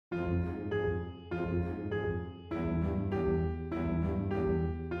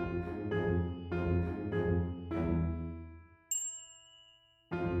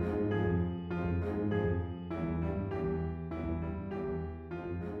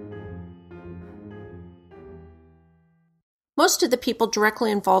Most of the people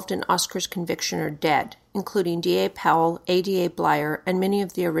directly involved in Oscar's conviction are dead, including D.A. Powell, A.D.A. Blyer, and many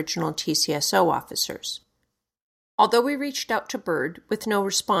of the original TCSO officers. Although we reached out to Byrd with no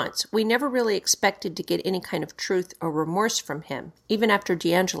response, we never really expected to get any kind of truth or remorse from him, even after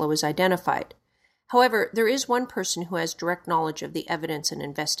DeAngelo was identified. However, there is one person who has direct knowledge of the evidence and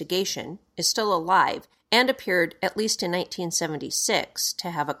investigation, is still alive, and appeared, at least in 1976, to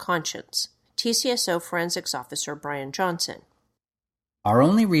have a conscience. TCSO Forensics Officer Brian Johnson. Our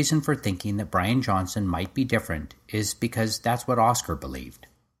only reason for thinking that Brian Johnson might be different is because that's what Oscar believed.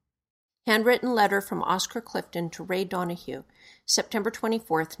 Handwritten letter from Oscar Clifton to Ray Donahue, September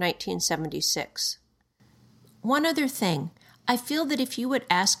 24, 1976. One other thing. I feel that if you would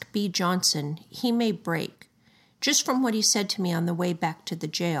ask B. Johnson, he may break. Just from what he said to me on the way back to the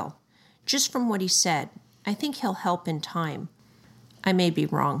jail. Just from what he said. I think he'll help in time. I may be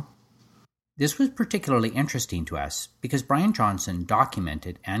wrong. This was particularly interesting to us because Brian Johnson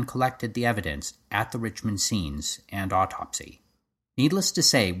documented and collected the evidence at the Richmond scenes and autopsy. Needless to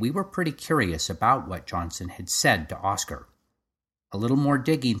say, we were pretty curious about what Johnson had said to Oscar. A little more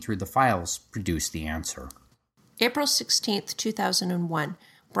digging through the files produced the answer. April 16, 2001,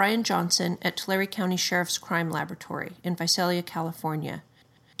 Brian Johnson at Tulare County Sheriff's Crime Laboratory in Visalia, California.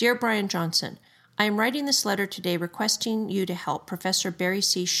 Dear Brian Johnson, I am writing this letter today requesting you to help Professor Barry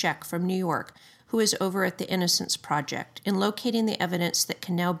C. Scheck from New York, who is over at the Innocence Project, in locating the evidence that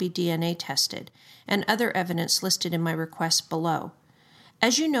can now be DNA tested, and other evidence listed in my request below.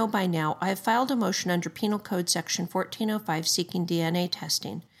 As you know by now, I have filed a motion under Penal Code Section 1405 seeking DNA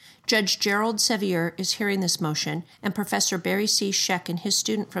testing. Judge Gerald Sevier is hearing this motion, and Professor Barry C. Scheck and his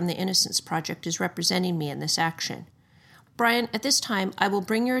student from the Innocence Project is representing me in this action. Brian, at this time, I will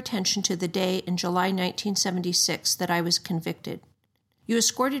bring your attention to the day in July 1976 that I was convicted. You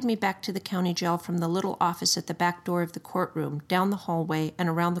escorted me back to the county jail from the little office at the back door of the courtroom, down the hallway, and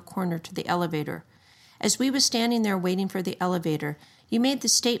around the corner to the elevator. As we was standing there waiting for the elevator, you made the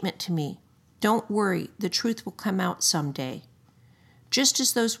statement to me, "Don't worry, the truth will come out someday." Just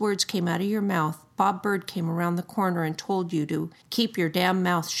as those words came out of your mouth, Bob Byrd came around the corner and told you to keep your damn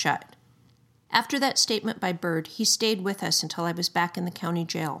mouth shut. After that statement by Byrd, he stayed with us until I was back in the county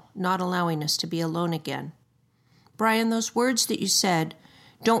jail, not allowing us to be alone again. Brian, those words that you said,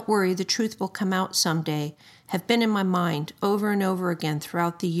 "Don't worry, the truth will come out someday," have been in my mind over and over again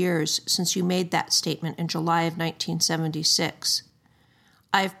throughout the years since you made that statement in July of 1976.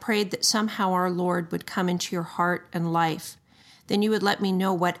 I have prayed that somehow our Lord would come into your heart and life. Then you would let me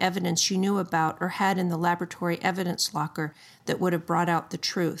know what evidence you knew about or had in the laboratory evidence locker that would have brought out the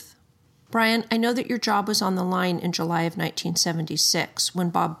truth. Brian, I know that your job was on the line in July of 1976 when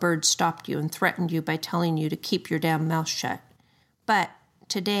Bob Byrd stopped you and threatened you by telling you to keep your damn mouth shut. But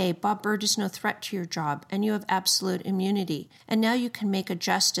today, Bob Byrd is no threat to your job, and you have absolute immunity, and now you can make a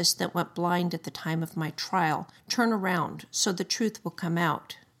justice that went blind at the time of my trial turn around so the truth will come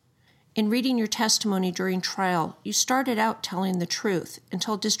out. In reading your testimony during trial, you started out telling the truth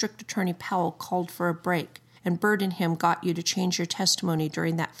until District Attorney Powell called for a break, and Byrd and him got you to change your testimony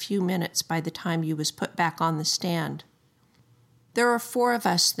during that few minutes by the time you was put back on the stand. There are 4 of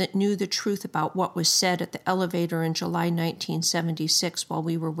us that knew the truth about what was said at the elevator in July 1976 while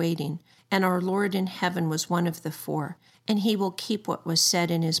we were waiting, and our Lord in heaven was one of the 4, and he will keep what was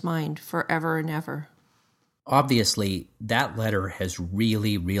said in his mind forever and ever. Obviously, that letter has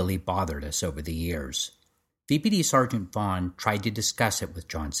really bothered us over the years. VPD Sergeant Vaughn tried to discuss it with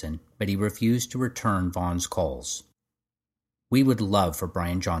Johnson, but he refused to return Vaughn's calls. We would love for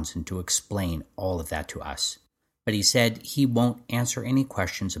Brian Johnson to explain all of that to us, but he said he won't answer any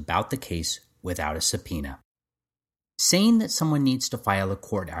questions about the case without a subpoena. Saying that someone needs to file a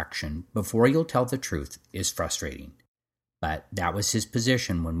court action before you'll tell the truth is frustrating, but that was his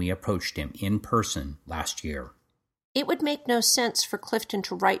position when we approached him in person last year. It would make no sense for Clifton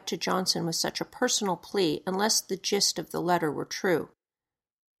to write to Johnson with such a personal plea unless the gist of the letter were true.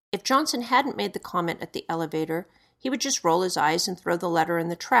 If Johnson hadn't made the comment at the elevator, he would just roll his eyes and throw the letter in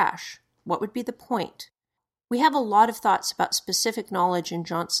the trash. What would be the point? We have a lot of thoughts about specific knowledge in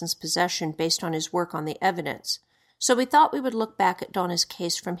Johnson's possession based on his work on the evidence, so we thought we would look back at Donna's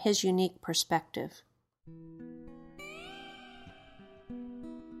case from his unique perspective.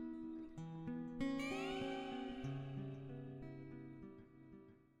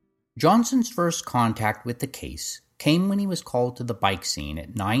 Johnson's first contact with the case came when he was called to the bike scene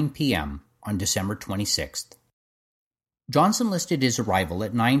at 9 p.m. on December 26th. Johnson listed his arrival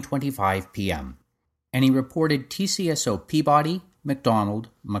at 9:25 p.m., and he reported TCSO Peabody, McDonald,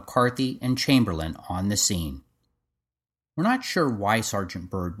 McCarthy, and Chamberlain on the scene. We're not sure why Sergeant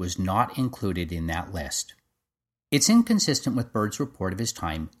Byrd was not included in that list. It's inconsistent with Bird's report of his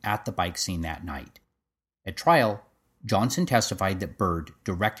time at the bike scene that night. At trial, Johnson testified that Bird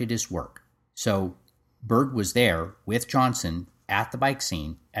directed his work, so Bird was there with Johnson at the bike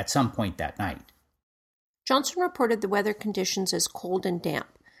scene at some point that night. Johnson reported the weather conditions as cold and damp.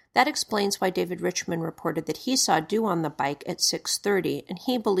 That explains why David Richman reported that he saw dew on the bike at 6:30, and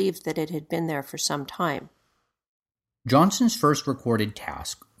he believed that it had been there for some time. Johnson's first recorded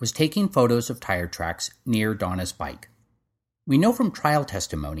task was taking photos of tire tracks near Donna's bike. We know from trial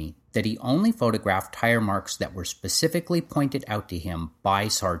testimony that he only photographed tire marks that were specifically pointed out to him by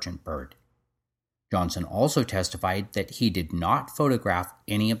Sergeant Bird. Johnson also testified that he did not photograph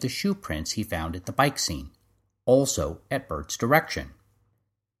any of the shoe prints he found at the bike scene, also at Bird's direction.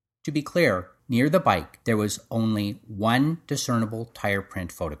 To be clear, near the bike there was only one discernible tire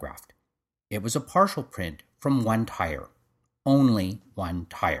print photographed. It was a partial print from one tire. Only one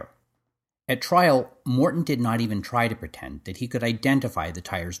tire. At trial, Morton did not even try to pretend that he could identify the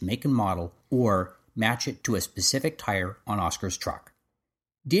tire's make and model or match it to a specific tire on Oscar's truck.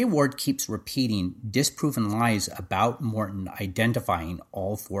 D.A. Ward keeps repeating disproven lies about Morton identifying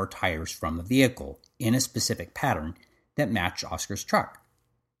all four tires from the vehicle in a specific pattern that matched Oscar's truck.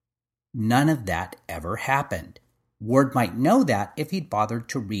 None of that ever happened. Ward might know that if he'd bothered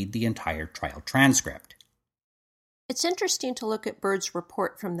to read the entire trial transcript. It's interesting to look at Bird's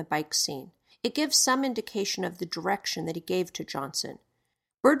report from the bike scene. It gives some indication of the direction that he gave to Johnson.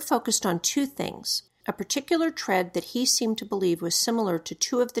 Bird focused on two things: a particular tread that he seemed to believe was similar to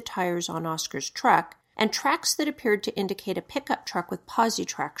two of the tires on Oscar's truck, and tracks that appeared to indicate a pickup truck with posi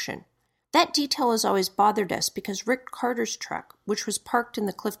traction. That detail has always bothered us because Rick Carter's truck, which was parked in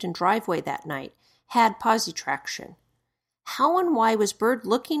the Clifton driveway that night, had posi traction. How and why was Bird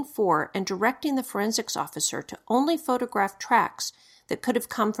looking for and directing the forensics officer to only photograph tracks that could have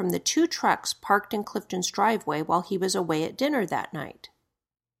come from the two trucks parked in Clifton's driveway while he was away at dinner that night?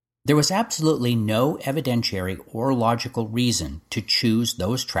 There was absolutely no evidentiary or logical reason to choose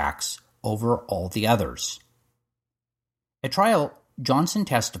those tracks over all the others. At trial, Johnson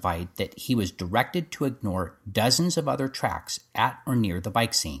testified that he was directed to ignore dozens of other tracks at or near the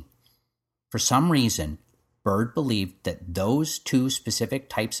bike scene. For some reason, Bird believed that those two specific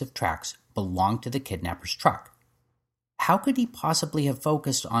types of tracks belonged to the kidnapper's truck. How could he possibly have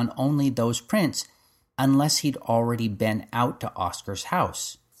focused on only those prints unless he'd already been out to Oscar's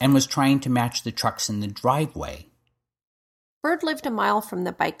house and was trying to match the trucks in the driveway? Bird lived a mile from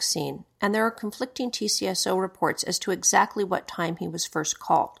the bike scene, and there are conflicting TCSO reports as to exactly what time he was first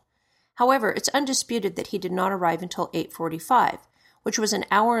called. However, it's undisputed that he did not arrive until 8:45, which was an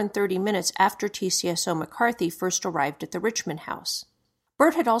hour and 30 minutes after TCSO McCarthy first arrived at the Richmond house.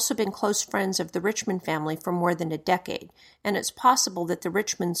 Bird had also been close friends of the Richmond family for more than a decade, and it's possible that the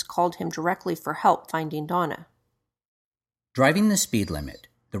Richmonds called him directly for help finding Donna. Driving the speed limit,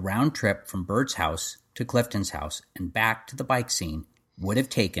 the round trip from Bird's house to Clifton's house and back to the bike scene would have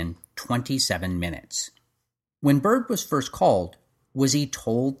taken 27 minutes. When Bird was first called, was he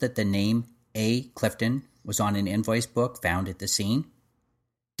told that the name A. Clifton was on an invoice book found at the scene?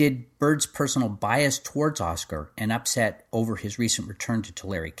 Did Bird's personal bias towards Oscar and upset over his recent return to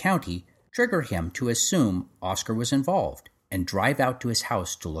Tulare County trigger him to assume Oscar was involved and drive out to his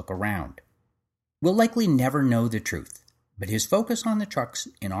house to look around? We'll likely never know the truth, but his focus on the trucks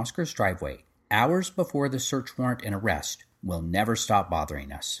in Oscar's driveway hours before the search warrant and arrest will never stop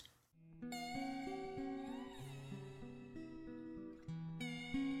bothering us.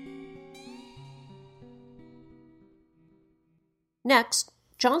 Next,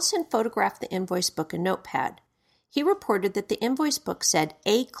 Johnson photographed the invoice book and notepad. He reported that the invoice book said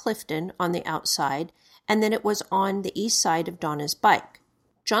A. Clifton on the outside and that it was on the east side of Donna's bike.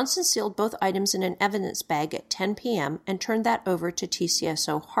 Johnson sealed both items in an evidence bag at 10 p.m. and turned that over to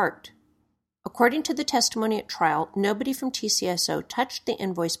TCSO Hart. According to the testimony at trial, nobody from TCSO touched the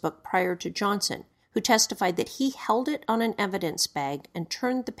invoice book prior to Johnson, who testified that he held it on an evidence bag and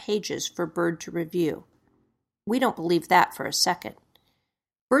turned the pages for Bird to review. We don't believe that for a second.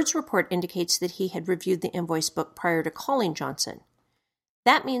 Bird's report indicates that he had reviewed the invoice book prior to calling Johnson.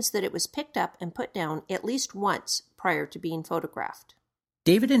 That means that it was picked up and put down at least once prior to being photographed.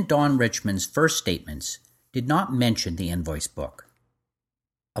 David and Dawn Richmond's first statements did not mention the invoice book.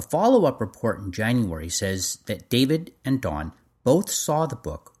 A follow-up report in January says that David and Dawn both saw the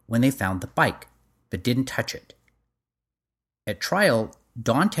book when they found the bike, but didn't touch it. At trial,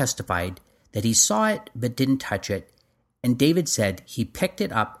 Dawn testified that he saw it but didn't touch it, and David said he picked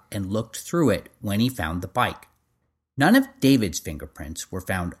it up and looked through it when he found the bike. None of David's fingerprints were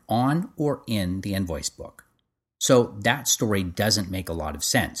found on or in the invoice book, so that story doesn't make a lot of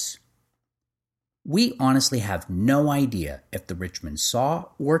sense. We honestly have no idea if the Richmond saw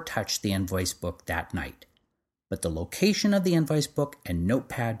or touched the invoice book that night, but the location of the invoice book and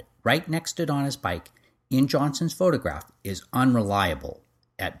notepad right next to Donna's bike in Johnson's photograph is unreliable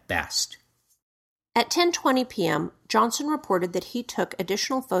at best. At 10:20 p.m., Johnson reported that he took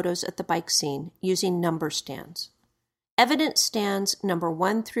additional photos at the bike scene using number stands. Evidence stands number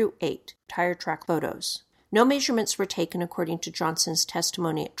 1 through 8, tire track photos. No measurements were taken according to Johnson's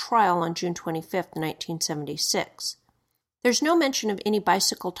testimony at trial on June 25, 1976. There's no mention of any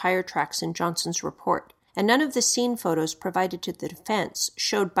bicycle tire tracks in Johnson's report, and none of the scene photos provided to the defense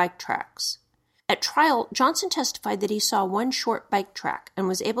showed bike tracks. At trial, Johnson testified that he saw one short bike track and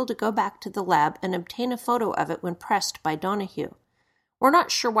was able to go back to the lab and obtain a photo of it when pressed by Donahue. We're not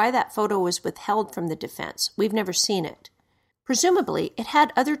sure why that photo was withheld from the defense. We've never seen it. Presumably, it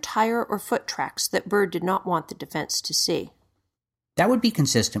had other tire or foot tracks that Bird did not want the defense to see. That would be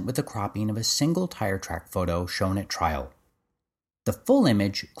consistent with the cropping of a single tire track photo shown at trial. The full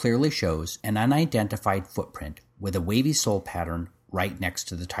image clearly shows an unidentified footprint with a wavy sole pattern right next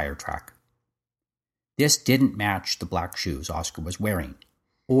to the tire track. This didn't match the black shoes Oscar was wearing,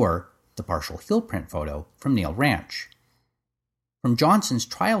 or the partial heel print photo from Neil Ranch. From Johnson's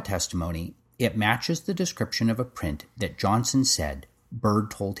trial testimony, it matches the description of a print that Johnson said Bird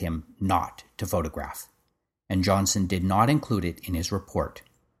told him not to photograph, and Johnson did not include it in his report.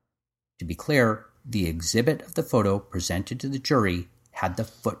 To be clear, the exhibit of the photo presented to the jury had the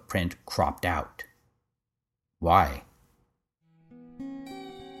footprint cropped out. Why?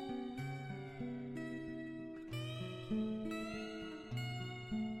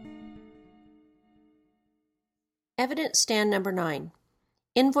 Evidence stand number 9.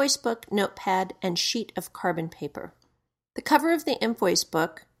 Invoice book, notepad, and sheet of carbon paper. The cover of the invoice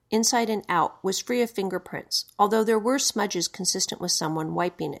book, inside and out, was free of fingerprints, although there were smudges consistent with someone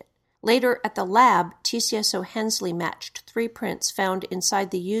wiping it. Later, at the lab, TCSO Hensley matched 3 prints found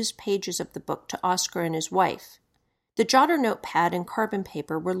inside the used pages of the book to Oscar and his wife. The jotter notepad and carbon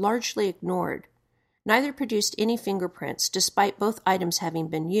paper were largely ignored. Neither produced any fingerprints, despite both items having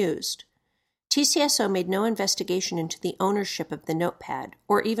been used. TCSO made no investigation into the ownership of the notepad,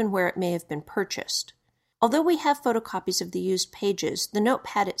 or even where it may have been purchased. Although we have photocopies of the used pages, the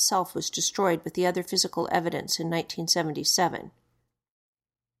notepad itself was destroyed with the other physical evidence in 1977.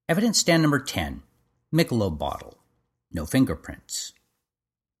 Evidence stand number 10, Michelob bottle, no fingerprints.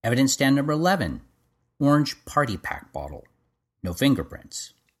 Evidence stand number 11, orange party pack bottle, no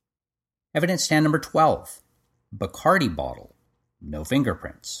fingerprints. Evidence stand number 12, Bacardi bottle, no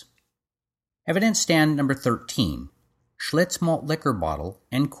fingerprints. Evidence stand number 13, Schlitz malt liquor bottle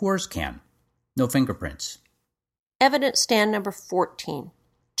and Coors can, no fingerprints. Evidence stand number 14,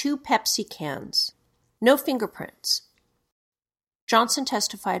 2 Pepsi cans, no fingerprints. Johnson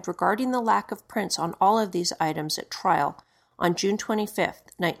testified regarding the lack of prints on all of these items at trial on June 25,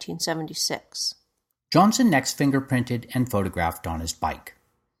 1976. Johnson next fingerprinted and photographed Donna's bike.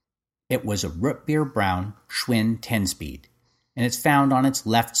 It was a root beer brown Schwinn 10-speed, and it's found on its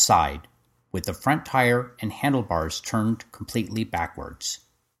left side, with the front tire and handlebars turned completely backwards.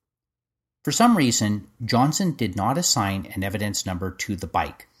 For some reason, Johnson did not assign an evidence number to the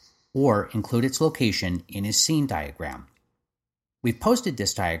bike, or include its location in his scene diagram. We've posted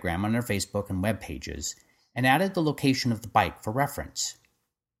this diagram on our Facebook and web pages, and added the location of the bike for reference.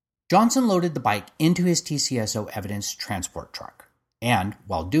 Johnson loaded the bike into his TCSO evidence transport truck, and,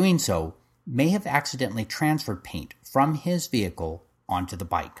 while doing so, may have accidentally transferred paint from his vehicle onto the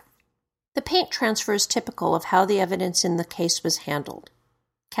bike. The paint transfer is typical of how the evidence in the case was handled.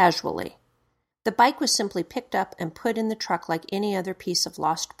 Casually. The bike was simply picked up and put in the truck like any other piece of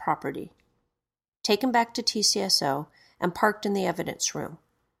lost property. Taken back to TCSO and parked in the evidence room.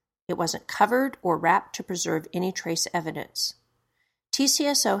 It wasn't covered or wrapped to preserve any trace evidence.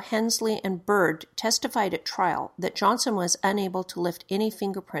 TCSO Hensley and Bird testified at trial that Johnson was unable to lift any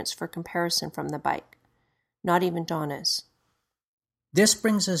fingerprints for comparison from the bike, not even Donna's. This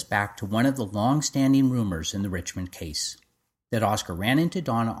brings us back to one of the long-standing rumors in the Richmond case, that Oscar ran into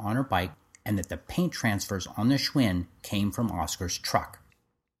Donna on her bike and that the paint transfers on the Schwinn came from Oscar's truck.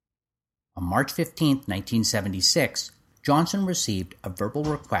 On March 15, 1976, Johnson received a verbal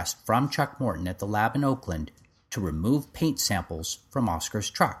request from Chuck Morton at the lab in Oakland to remove paint samples from Oscar's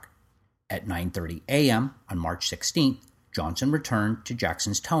truck. At 9:30 a.m. on March 16th, Johnson returned to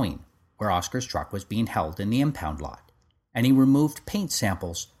Jackson's Towing, where Oscar's truck was being held in the impound lot, and he removed paint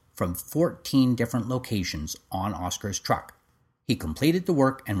samples from 14 different locations on Oscar's truck. He completed the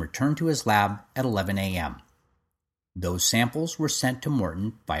work and returned to his lab at 11 a.m. Those samples were sent to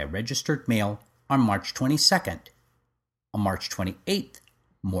Morton via registered mail on March 22nd. On March 28th,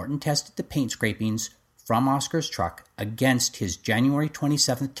 Morton tested the paint scrapings from Oscar's truck against his January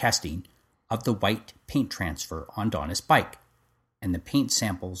 27th testing of the white paint transfer on Donna's bike and the paint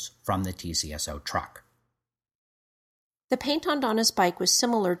samples from the TCSO truck. The paint on Donna's bike was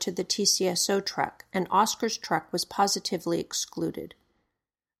similar to the TCSO truck, and Oscar's truck was positively excluded.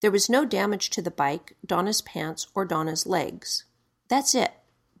 There was no damage to the bike, Donna's pants, or Donna's legs. That's it.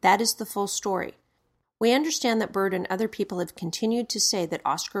 That is the full story. We understand that Bird and other people have continued to say that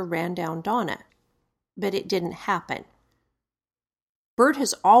Oscar ran down Donna, but it didn't happen. Bird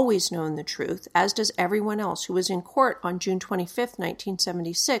has always known the truth, as does everyone else who was in court on June 25,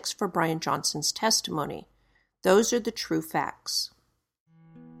 1976 for Brian Johnson's testimony. Those are the true facts.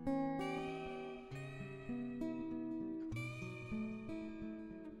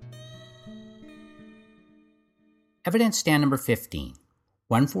 Evidence stand number 15.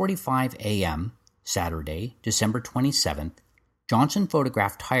 1:45 a.m., Saturday, December 27th, Johnson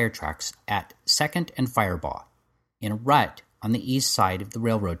photographed tire tracks at 2nd and Firebaugh in a rut on the east side of the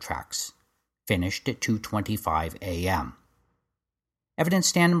railroad tracks, finished at 2:25 a.m. Evidence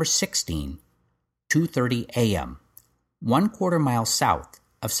stand number 16, 2:30 a.m., 1/4 mile south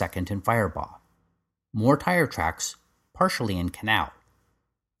of 2nd and Firebaugh. More tire tracks, partially in canal,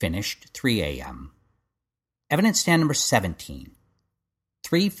 finished 3 a.m. Evidence stand number 17,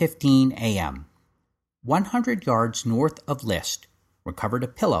 3:15 a.m., 100 yards north of List, recovered a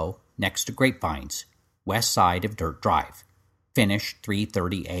pillow next to Grapevines, west side of Dirt Drive, finished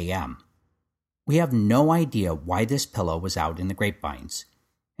 3:30 a.m. We have no idea why this pillow was out in the Grapevines,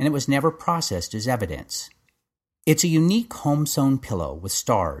 and it was never processed as evidence. It's a unique home-sewn pillow with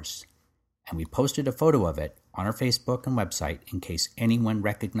stars, and we posted a photo of it on our Facebook and website in case anyone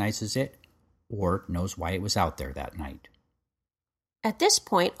recognizes it or knows why it was out there that night. At this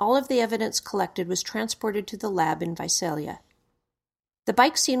point, all of the evidence collected was transported to the lab in Visalia. The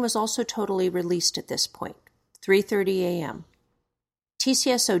bike scene was also totally released at this point, 3:30 a.m.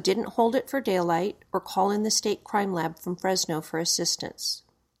 TCSO didn't hold it for daylight or call in the state crime lab from Fresno for assistance.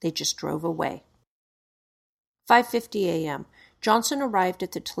 They just drove away. 5:50 a.m. Johnson arrived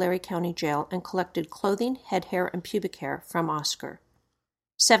at the Tulare County Jail and collected clothing, head hair, and pubic hair from Oscar.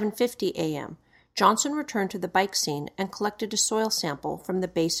 7:50 a.m. Johnson returned to the bike scene and collected a soil sample from the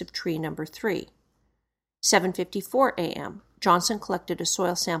base of tree number 3. 7:54 a.m. Johnson collected a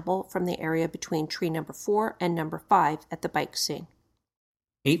soil sample from the area between tree number 4 and number 5 at the bike scene.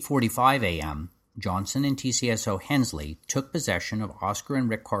 8:45 a.m., Johnson and TCSO Hensley took possession of Oscar and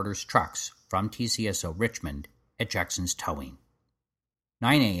Rick Carter's trucks from TCSO Richmond at Jackson's Towing.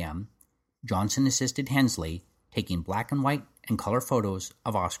 9 a.m., Johnson assisted Hensley taking black and white and color photos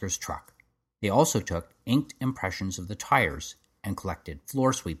of Oscar's truck. They also took inked impressions of the tires and collected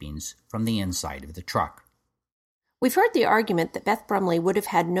floor sweepings from the inside of the truck. We've heard the argument that Beth Brumley would have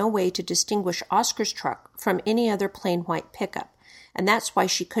had no way to distinguish Oscar's truck from any other plain white pickup, and that's why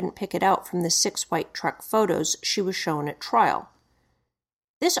she couldn't pick it out from the 6 white truck photos she was shown at trial.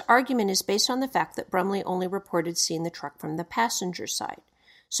 This argument is based on the fact that Brumley only reported seeing the truck from the passenger side,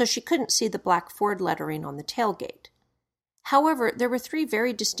 so she couldn't see the black Ford lettering on the tailgate. However, there were 3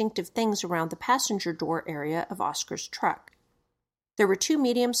 very distinctive things around the passenger door area of Oscar's truck. There were 2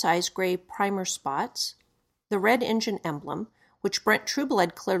 medium-sized gray primer spots, the red engine emblem, which Brent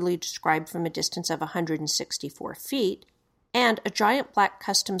Trueblood clearly described from a distance of 164 feet, and a giant black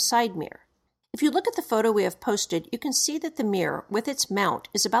custom side mirror. If you look at the photo we have posted, you can see that the mirror, with its mount,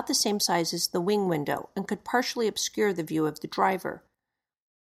 is about the same size as the wing window and could partially obscure the view of the driver.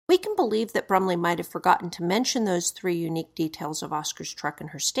 We can believe that Brumley might have forgotten to mention those 3 unique details of Oscar's truck in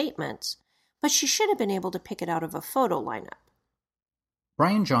her statements, but she should have been able to pick it out of a photo lineup.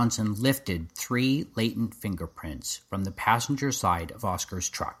 Brian Johnson lifted 3 latent fingerprints from the passenger side of Oscar's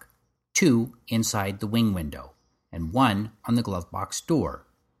truck, 2 inside the wing window, and 1 on the glove box door,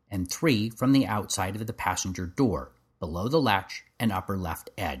 and 3 from the outside of the passenger door, below the latch and upper left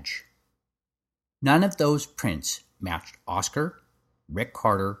edge. None of those prints matched Oscar, Rick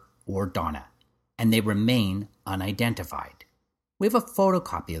Carter, or Donna, and they remain unidentified. We have a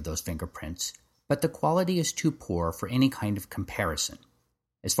photocopy of those fingerprints, but the quality is too poor for any kind of comparison.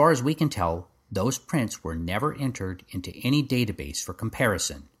 As far as we can tell, those prints were never entered into any database for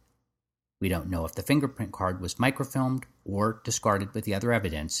comparison. We don't know if the fingerprint card was microfilmed or discarded with the other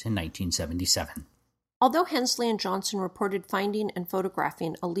evidence in 1977. Although Hensley and Johnson reported finding and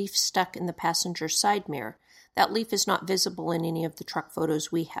photographing a leaf stuck in the passenger side mirror, that leaf is not visible in any of the truck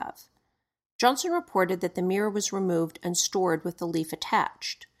photos we have. Johnson reported that the mirror was removed and stored with the leaf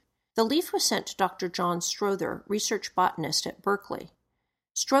attached. The leaf was sent to Dr. John Strother, research botanist at Berkeley.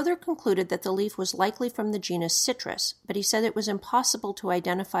 Strother concluded that the leaf was likely from the genus Citrus, but he said it was impossible to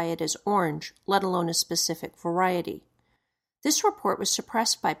identify it as orange, let alone a specific variety. This report was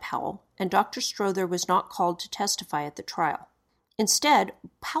suppressed by Powell, and Dr. Strother was not called to testify at the trial. Instead,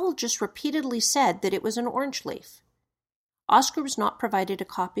 Powell just repeatedly said that it was an orange leaf. Oscar was not provided a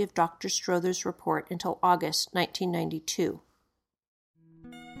copy of Dr. Strother's report until August 1992.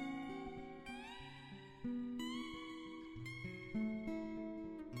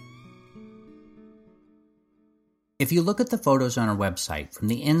 If you look at the photos on our website from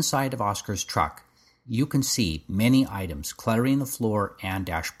the inside of Oscar's truck, you can see many items cluttering the floor and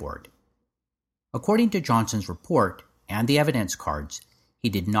dashboard. According to Johnson's report and the evidence cards, he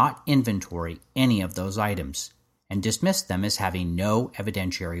did not inventory any of those items and dismissed them as having no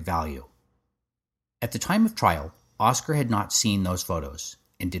evidentiary value. At the time of trial, Oscar had not seen those photos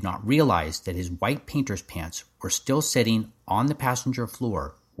and did not realize that his white painter's pants were still sitting on the passenger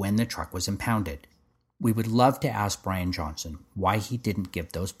floor when the truck was impounded. We would love to ask Brian Johnson why he didn't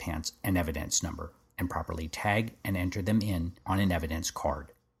give those pants an evidence number and properly tag and enter them in on an evidence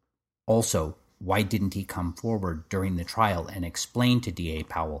card. Also, why didn't he come forward during the trial and explain to D.A.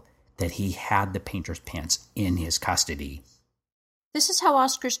 Powell that he had the painter's pants in his custody? This is how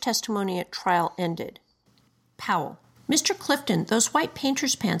Oscar's testimony at trial ended. Powell: Mr. Clifton, those white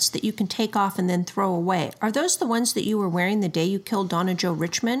painter's pants that you can take off and then throw away, are those the ones that you were wearing the day you killed Donna Jo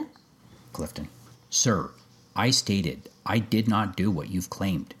Richmond? Clifton: Sir, I stated I did not do what you've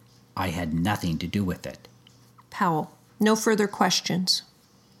claimed. I had nothing to do with it. Powell: No further questions.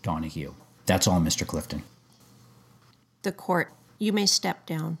 Donahue: That's all, Mr. Clifton. The court: You may step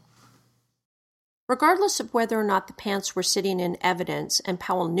down. Regardless of whether or not the pants were sitting in evidence and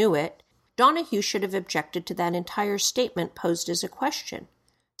Powell knew it, Donahue should have objected to that entire statement posed as a question.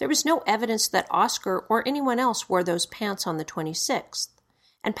 There was no evidence that Oscar or anyone else wore those pants on the 26th,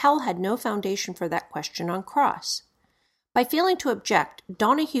 and Powell had no foundation for that question on cross. By failing to object,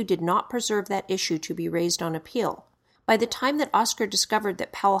 Donahue did not preserve that issue to be raised on appeal. By the time that Oscar discovered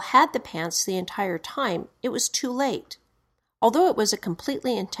that Powell had the pants the entire time, it was too late. Although it was a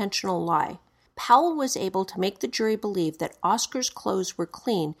completely intentional lie, Powell was able to make the jury believe that Oscar's clothes were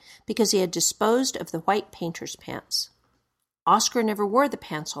clean because he had disposed of the white painter's pants. Oscar never wore the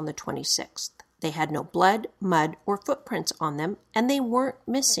pants on the 26th. They had no blood, mud, or footprints on them, and they weren't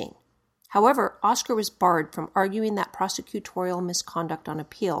missing. However, Oscar was barred from arguing that prosecutorial misconduct on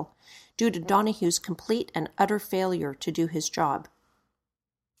appeal due to Donahue's complete and utter failure to do his job.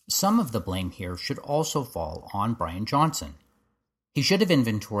 Some of the blame here should also fall on Brian Johnson. He should have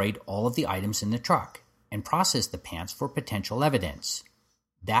inventoried all of the items in the truck and processed the pants for potential evidence.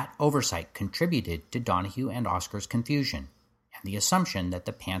 That oversight contributed to Donahue and Oscar's confusion and the assumption that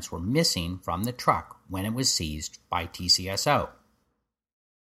the pants were missing from the truck when it was seized by TCSO.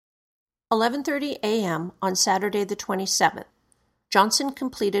 11:30 a.m. on Saturday the 27th, Johnson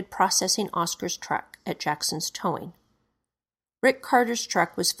completed processing Oscar's truck at Jackson's Towing. Rick Carter's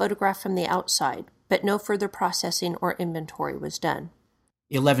truck was photographed from the outside, but no further processing or inventory was done.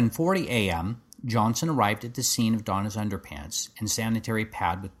 11:40 a.m., Johnson arrived at the scene of Donna's underpants and sanitary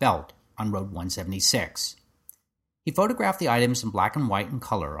pad with belt on Road 176. He photographed the items in black and white and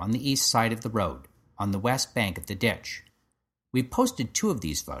color on the east side of the road, on the west bank of the ditch. We've posted 2 of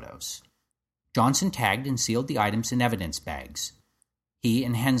these photos. Johnson tagged and sealed the items in evidence bags. He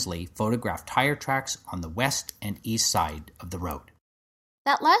and Hensley photographed tire tracks on the west and east side of the road.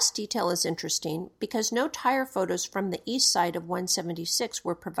 That last detail is interesting because no tire photos from the east side of 176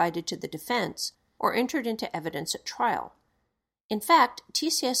 were provided to the defense or entered into evidence at trial. In fact,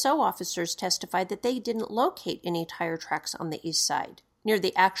 TCSO officers testified that they didn't locate any tire tracks on the east side, near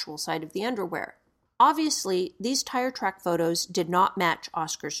the actual side of the underwear. Obviously, these tire track photos did not match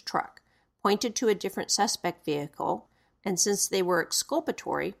Oscar's truck, pointed to a different suspect vehicle, and since they were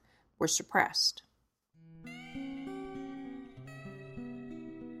exculpatory, were suppressed. At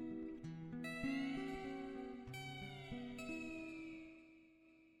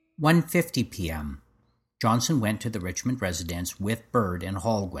 1:50 p.m., Johnson went to the Richmond residence with Bird and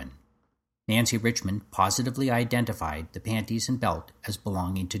Holguin. Nancy Richmond positively identified the panties and belt as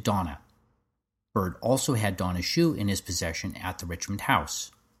belonging to Donna. Bird also had Donna's shoe in his possession at the Richmond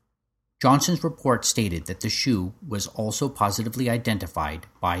house. Johnson's report stated that the shoe was also positively identified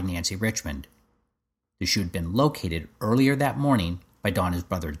by Nancy Richmond. The shoe had been located earlier that morning by Donna's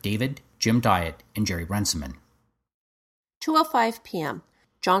brother David, Jim Diet, and Jerry Runciman. 2:05 p.m.,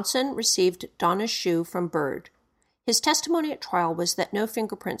 Johnson received Donna's shoe from Bird. His testimony at trial was that no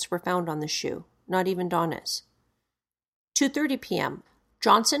fingerprints were found on the shoe, not even Donna's. 2:30 p.m.,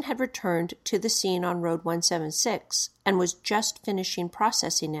 Johnson had returned to the scene on Road 176 and was just finishing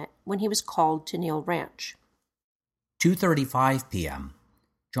processing it when he was called to Neal Ranch. 2:35 p.m.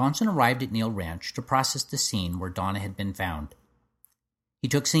 Johnson arrived at Neal Ranch to process the scene where Donna had been found. He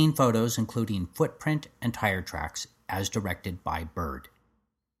took scene photos including footprint and tire tracks as directed by Bird.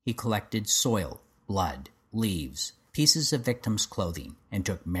 He collected soil, blood, leaves, pieces of victims' clothing, and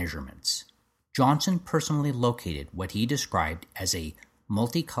took measurements. Johnson personally located what he described as a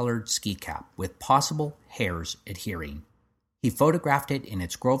multicolored ski cap with possible hairs adhering. He photographed it in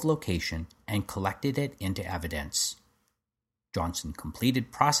its Grove location and collected it into evidence. Johnson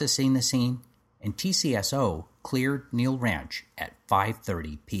completed processing the scene, and TCSO cleared Neal Ranch at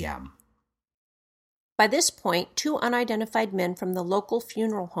 5:30 p.m. By this point, 2 unidentified men from the local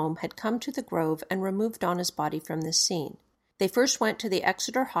funeral home had come to the Grove and removed Donna's body from the scene. They first went to the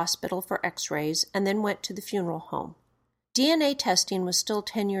Exeter Hospital for x-rays and then went to the funeral home. DNA testing was still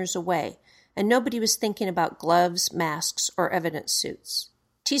 10 years away, and nobody was thinking about gloves, masks, or evidence suits.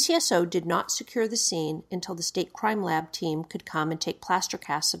 TCSO did not secure the scene until the state crime lab team could come and take plaster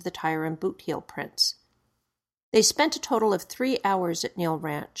casts of the tire and boot heel prints. They spent a total of 3 hours at Neal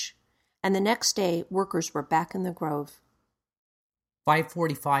Ranch, and the next day workers were back in the Grove.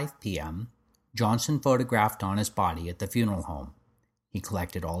 5:45 p.m., Johnson photographed Donna's body at the funeral home. He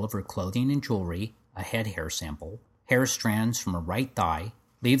collected all of her clothing and jewelry, a head hair sample, hair strands from her right thigh,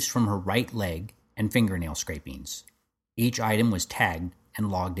 leaves from her right leg, and fingernail scrapings. Each item was tagged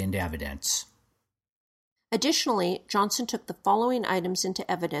and logged into evidence. Additionally, Johnson took the following items into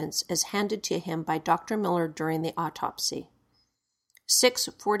evidence as handed to him by Dr. Miller during the autopsy.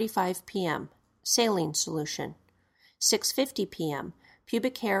 6:45 p.m., saline solution. 6:50 p.m.,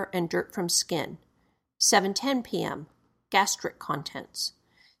 pubic hair and dirt from skin. 7:10 p.m., gastric contents.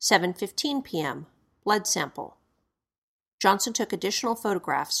 7:15 p.m., blood sample. Johnson took additional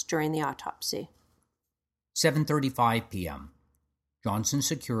photographs during the autopsy. 7:35 p.m., Johnson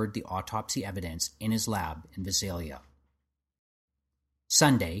secured the autopsy evidence in his lab in Visalia.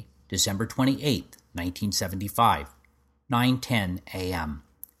 Sunday, December 28, 1975, 9:10 a.m.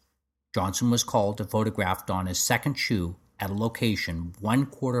 Johnson was called to photograph Donna's second shoe at a location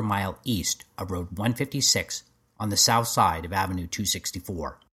 1/4 mile east of Road 156 on the south side of Avenue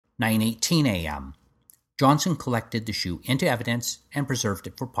 264. 9:18 a.m. Johnson collected the shoe into evidence and preserved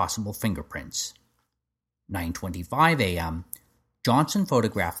it for possible fingerprints. 9:25 a.m., Johnson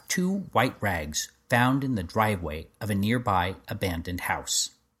photographed 2 white rags found in the driveway of a nearby abandoned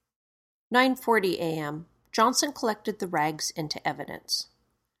house. 9:40 a.m., Johnson collected the rags into evidence.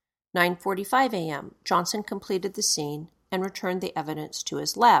 9:45 a.m., Johnson completed the scene and returned the evidence to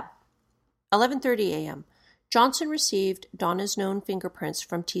his lab. 11:30 a.m., Johnson received Donna's known fingerprints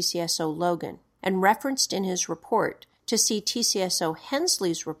from TCSO Logan and referenced in his report to see TCSO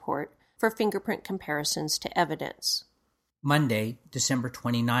Hensley's report for fingerprint comparisons to evidence. Monday, December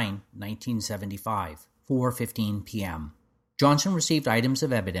 29, 1975, 4:15 p.m. Johnson received items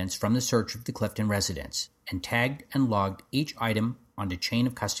of evidence from the search of the Clifton residence and tagged and logged each item onto chain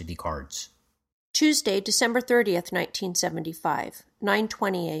of custody cards. Tuesday, December 30th, 1975,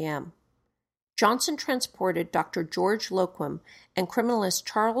 9:20 a.m. Johnson transported Dr. George Loquim and criminalist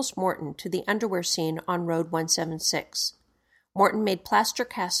Charles Morton to the underwear scene on Road 176. Morton made plaster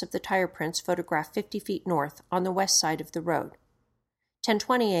casts of the tire prints photographed 50 feet north on the west side of the road.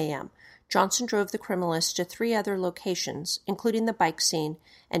 10:20 a.m., Johnson drove the criminalist to 3 other locations, including the bike scene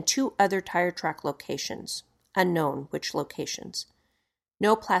and 2 other tire track locations, unknown which locations.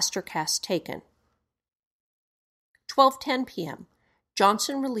 No plaster casts taken. 12:10 p.m.,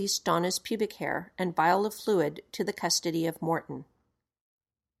 Johnson released Donna's pubic hair and vial of fluid to the custody of Morton.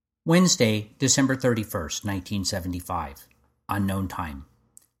 Wednesday, December 31st, 1975, unknown time.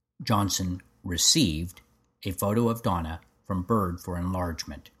 Johnson received a photo of Donna from Bird for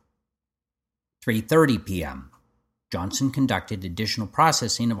enlargement. 3:30 p.m., Johnson conducted additional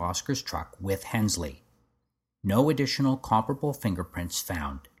processing of Oscar's truck with Hensley. No additional comparable fingerprints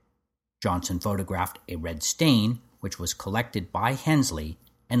found. Johnson photographed a red stain, which was collected by Hensley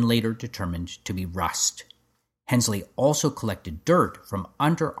and later determined to be rust. Hensley also collected dirt from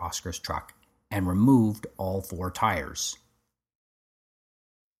under Oscar's truck and removed all 4 tires.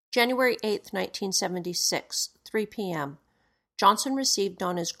 January 8, 1976, 3 p.m., Johnson received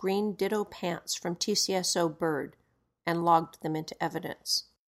Donna's green Ditto pants from TCSO Bird and logged them into evidence.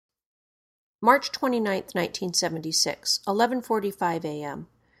 March 29, 1976, 11:45 a.m.,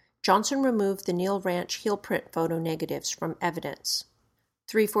 Johnson removed the Neal Ranch heel print photo negatives from evidence.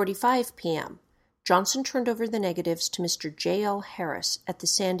 3:45 p.m., Johnson turned over the negatives to Mr. J.L. Harris at the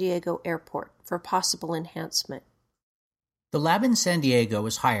San Diego airport for possible enhancement. The lab in San Diego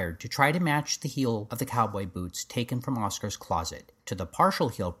was hired to try to match the heel of the cowboy boots taken from Oscar's closet to the partial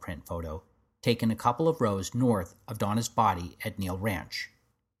heel print photo taken a couple of rows north of Donna's body at Neil Ranch.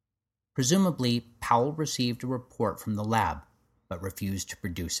 Presumably, Powell received a report from the lab, but refused to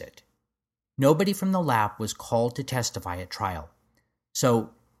produce it. Nobody from the lab was called to testify at trial, so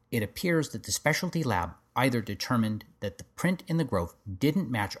it appears that the specialty lab either determined that the print in the grove didn't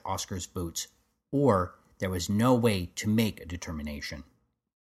match Oscar's boots, or there was no way to make a determination.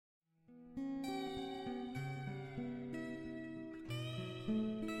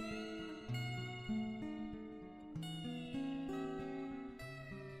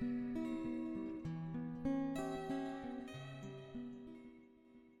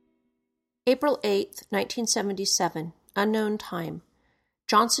 April 8, 1977, unknown time.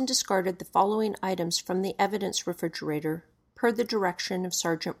 Johnson discarded the following items from the evidence refrigerator per the direction of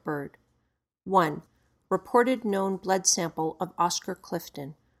Sergeant Byrd. 1. Reported known blood sample of Oscar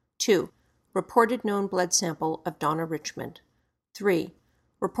Clifton. 2. Reported known blood sample of Donna Richmond. 3.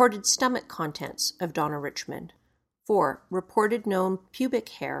 Reported stomach contents of Donna Richmond. 4. Reported known pubic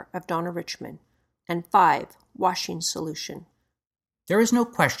hair of Donna Richmond. And 5. Washing solution. There is no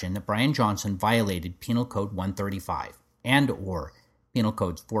question that Brian Johnson violated Penal Code 135 and/or Penal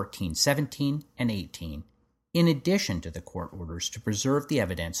Codes 14, 17, and 18, in addition to the court orders to preserve the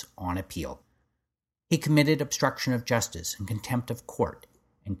evidence on appeal. He committed obstruction of justice and contempt of court,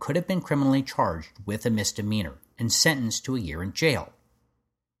 and could have been criminally charged with a misdemeanor and sentenced to a year in jail.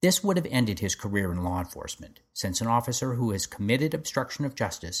 This would have ended his career in law enforcement, since an officer who has committed obstruction of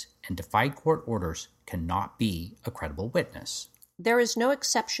justice and defied court orders cannot be a credible witness. There is no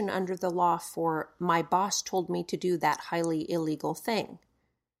exception under the law for "my boss told me to do that highly illegal thing."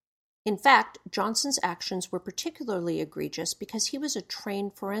 In fact, Johnson's actions were particularly egregious because he was a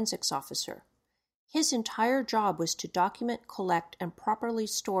trained forensics officer. His entire job was to document, collect, and properly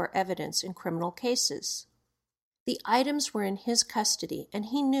store evidence in criminal cases. The items were in his custody, and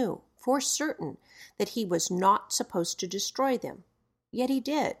he knew for certain that he was not supposed to destroy them. Yet he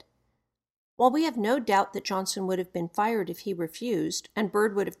did. While we have no doubt that Johnson would have been fired if he refused, and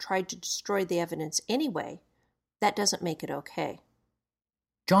Byrd would have tried to destroy the evidence anyway, that doesn't make it okay.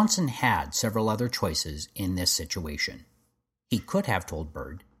 Johnson had several other choices in this situation. He could have told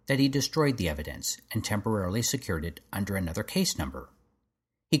Byrd that he destroyed the evidence and temporarily secured it under another case number.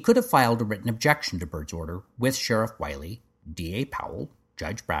 He could have filed a written objection to Byrd's order with Sheriff Wiley, D.A. Powell,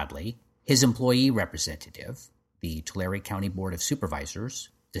 Judge Bradley, his employee representative, the Tulare County Board of Supervisors,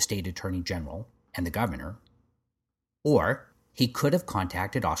 the State Attorney General, and the Governor. Or he could have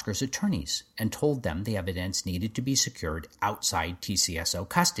contacted Oscar's attorneys and told them the evidence needed to be secured outside TCSO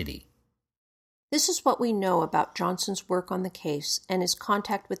custody. This is what we know about Johnson's work on the case and his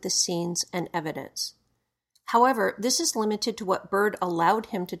contact with the scenes and evidence. However, this is limited to what Byrd allowed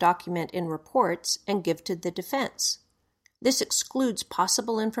him to document in reports and give to the defense. This excludes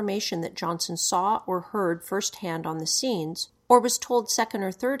possible information that Johnson saw or heard firsthand on the scenes, or was told second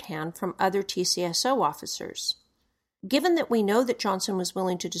or third hand from other TCSO officers. Given that we know that Johnson was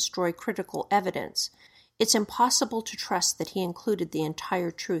willing to destroy critical evidence, it's impossible to trust that he included the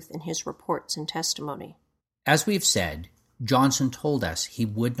entire truth in his reports and testimony. As we've said, Johnson told us he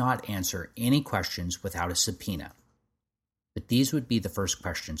would not answer any questions without a subpoena. But these would be the first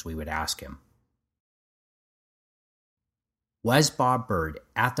questions we would ask him. Was Bob Byrd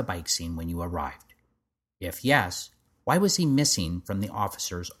at the bike scene when you arrived? If yes, why was he missing from the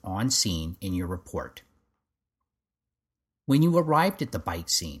officers on scene in your report? When you arrived at the bike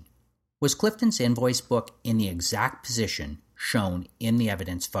scene, was Clifton's invoice book in the exact position shown in the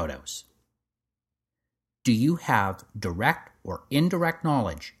evidence photos? Do you have direct or indirect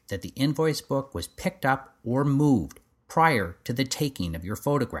knowledge that the invoice book was picked up or moved prior to the taking of your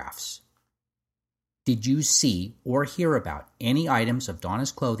photographs? Did you see or hear about any items of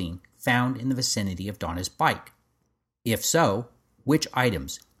Donna's clothing found in the vicinity of Donna's bike? If so, which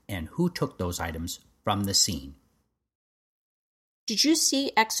items and who took those items from the scene? Did you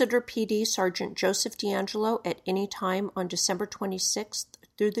see Exeter PD Sergeant Joseph D'Angelo at any time on December 26th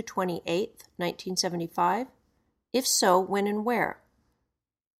through the 28th, 1975? If so, when and where?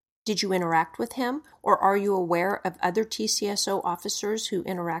 Did you interact with him, or are you aware of other TCSO officers who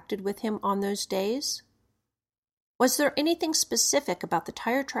interacted with him on those days? Was there anything specific about the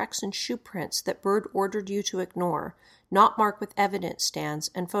tire tracks and shoe prints that Byrd ordered you to ignore, not mark with evidence stands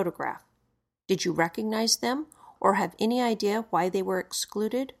and photograph? Did you recognize them, or have any idea why they were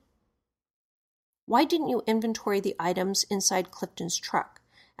excluded? Why didn't you inventory the items inside Clifton's truck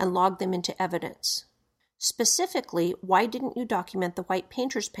and log them into evidence? Specifically, why didn't you document the white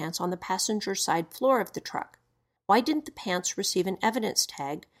painter's pants on the passenger side floor of the truck? why didn't the pants receive an evidence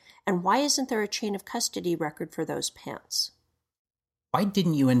tag, and why isn't there a chain of custody record for those pants? Why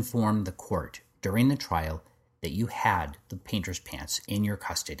didn't you inform the court during the trial that you had the painter's pants in your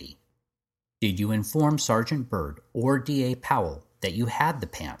custody? Did you inform Sergeant Byrd or D.A. Powell that you had the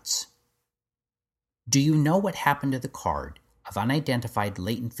pants? Do you know what happened to the card of unidentified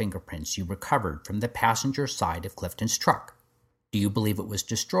latent fingerprints you recovered from the passenger side of Clifton's truck? Do you believe it was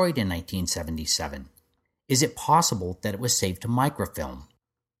destroyed in 1977? Is it possible that it was saved to microfilm?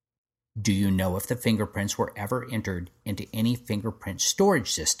 Do you know if the fingerprints were ever entered into any fingerprint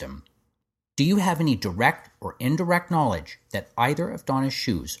storage system? Do you have any direct or indirect knowledge that either of Donna's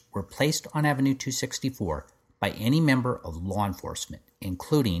shoes were placed on Avenue 264 by any member of law enforcement,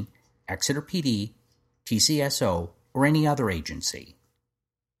 including Exeter PD, TCSO, or any other agency?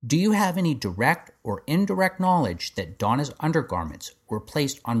 Do you have any direct or indirect knowledge that Donna's undergarments were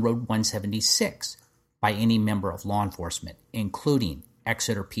placed on Road 176 by any member of law enforcement, including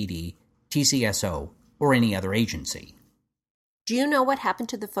Exeter PD, TCSO, or any other agency? Do you know what happened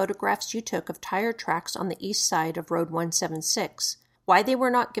to the photographs you took of tire tracks on the east side of Road 176, why they were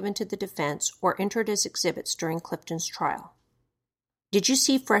not given to the defense or entered as exhibits during Clifton's trial? Did you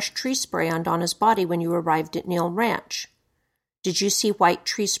see fresh tree spray on Donna's body when you arrived at Neal Ranch? Did you see white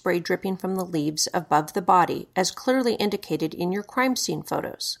tree spray dripping from the leaves above the body, as clearly indicated in your crime scene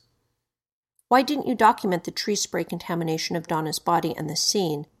photos? Why didn't you document the tree spray contamination of Donna's body and the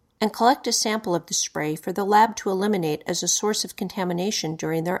scene, and collect a sample of the spray for the lab to eliminate as a source of contamination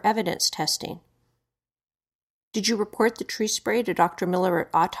during their evidence testing? Did you report the tree spray to Dr. Miller at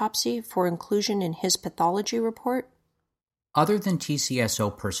autopsy for inclusion in his pathology report? Other than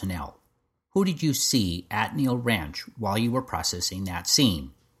TCSO personnel, who did you see at Neal Ranch while you were processing that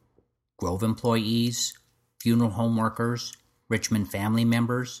scene? Grove employees, funeral home workers, Richmond family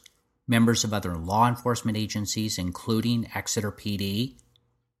members, members of other law enforcement agencies, including Exeter PD?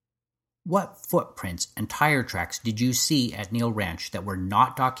 What footprints and tire tracks did you see at Neal Ranch that were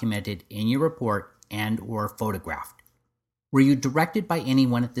not documented in your report and or photographed? Were you directed by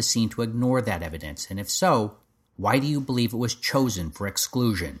anyone at the scene to ignore that evidence, and if so, why do you believe it was chosen for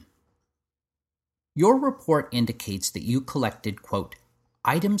exclusion? Your report indicates that you collected, quote,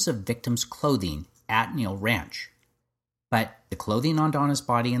 items of victims' clothing at Neal Ranch, but the clothing on Donna's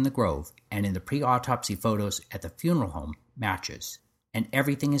body in the Grove and in the pre-autopsy photos at the funeral home matches, and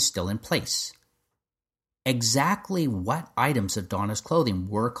everything is still in place. Exactly what items of Donna's clothing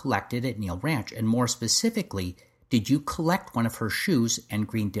were collected at Neal Ranch, and more specifically, did you collect one of her shoes and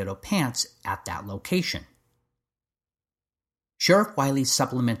green ditto pants at that location? Sheriff Wiley's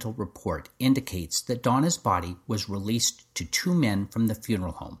supplemental report indicates that Donna's body was released to two men from the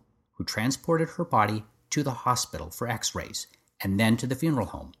funeral home, who transported her body to the hospital for x-rays and then to the funeral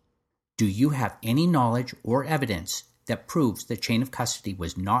home. Do you have any knowledge or evidence that proves the chain of custody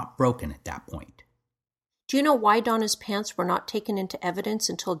was not broken at that point? Do you know why Donna's pants were not taken into evidence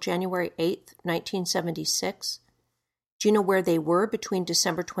until January 8, 1976? Do you know where they were between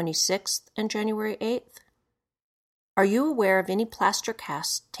December 26th and January 8th? Are you aware of any plaster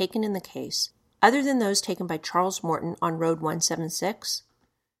casts taken in the case, other than those taken by Charles Morton on Road 176?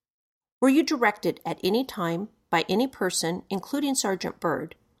 Were you directed at any time by any person, including Sergeant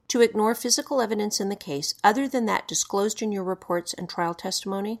Byrd, to ignore physical evidence in the case other than that disclosed in your reports and trial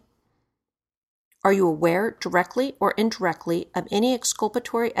testimony? Are you aware, directly or indirectly, of any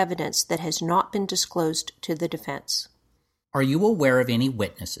exculpatory evidence that has not been disclosed to the defense? Are you aware of any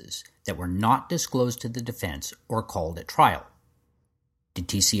witnesses that were not disclosed to the defense or called at trial? Did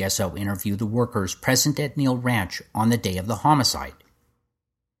TCSO interview the workers present at Neal Ranch on the day of the homicide?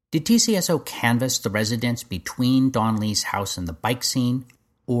 Did TCSO canvass the residents between Don Lee's house and the bike scene,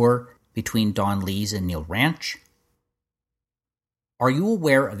 or between Don Lee's and Neal Ranch? Are you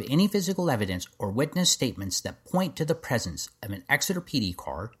aware of any physical evidence or witness statements that point to the presence of an Exeter PD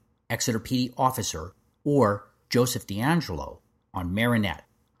car, Exeter PD officer, or Joseph D'Angelo on Marinette,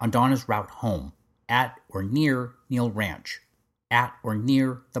 on Donna's route home, at or near Neal Ranch, at or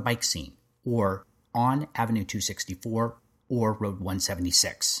near the bike scene, or on Avenue 264 or Road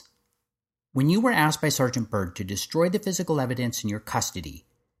 176? When you were asked by Sergeant Byrd to destroy the physical evidence in your custody,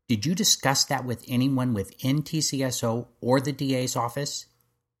 did you discuss that with anyone within TCSO or the DA's office?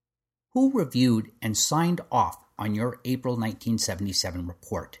 Who reviewed and signed off on your April 1977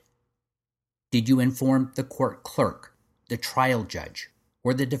 report? Did you inform the court clerk, the trial judge,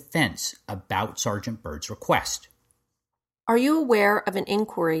 or the defense about Sergeant Byrd's request? Are you aware of an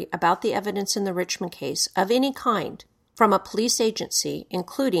inquiry about the evidence in the Richmond case of any kind from a police agency,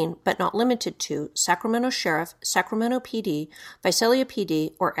 including, but not limited to, Sacramento Sheriff, Sacramento PD, Visalia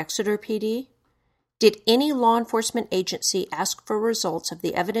PD, or Exeter PD? Did any law enforcement agency ask for results of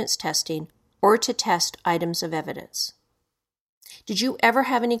the evidence testing or to test items of evidence? Did you ever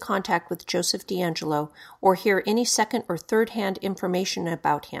have any contact with Joseph DeAngelo or hear any second or third-hand information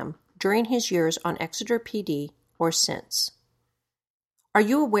about him during his years on Exeter PD or since? Are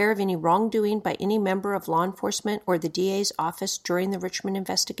you aware of any wrongdoing by any member of law enforcement or the DA's office during the Richmond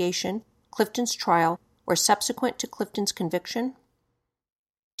investigation, Clifton's trial, or subsequent to Clifton's conviction?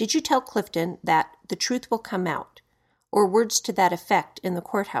 Did you tell Clifton that the truth will come out, or words to that effect in the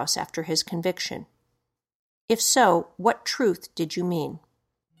courthouse after his conviction? If so, what truth did you mean?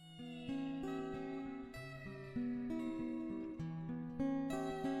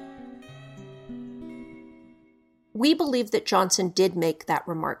 We believe that Johnson did make that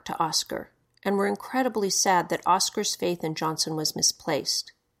remark to Oscar, and we're incredibly sad that Oscar's faith in Johnson was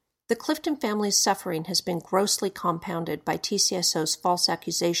misplaced. The Clifton family's suffering has been grossly compounded by TCSO's false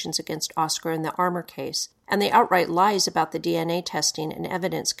accusations against Oscar in the Armour case, and the outright lies about the DNA testing and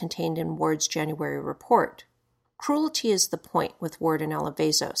evidence contained in Ward's January report. Cruelty is the point with Ward and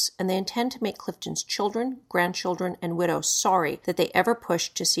Alavezos, and they intend to make Clifton's children, grandchildren, and widow sorry that they ever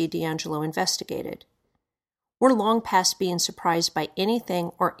pushed to see DeAngelo investigated. We're long past being surprised by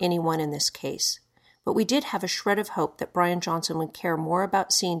anything or anyone in this case, but we did have a shred of hope that Brian Johnson would care more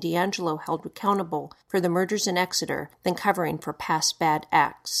about seeing DeAngelo held accountable for the murders in Exeter than covering for past bad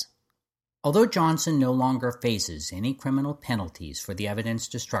acts. Although Johnson no longer faces any criminal penalties for the evidence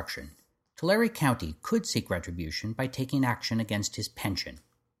destruction, Tulare County could seek retribution by taking action against his pension.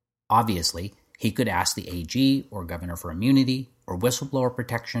 Obviously, he could ask the AG or Governor for immunity or whistleblower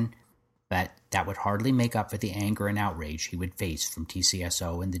protection, but that would hardly make up for the anger and outrage he would face from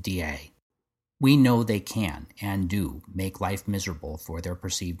TCSO and the DA. We know they can, and do, make life miserable for their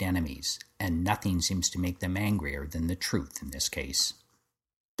perceived enemies, and nothing seems to make them angrier than the truth in this case.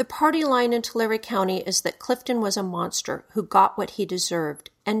 The party line in Tulare County is that Clifton was a monster who got what he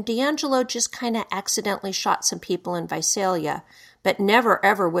deserved, and DeAngelo just kind of accidentally shot some people in Visalia, but never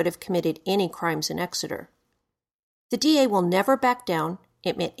ever would have committed any crimes in Exeter. The DA will never back down,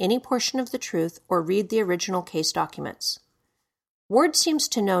 admit any portion of the truth, or read the original case documents. Ward seems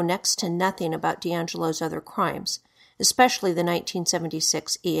to know next to nothing about DeAngelo's other crimes, especially the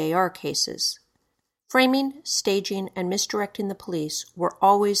 1976 EAR cases. Framing, staging, and misdirecting the police were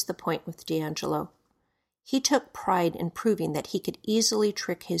always the point with DeAngelo. He took pride in proving that he could easily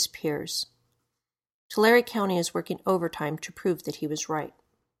trick his peers. Tulare County is working overtime to prove that he was right.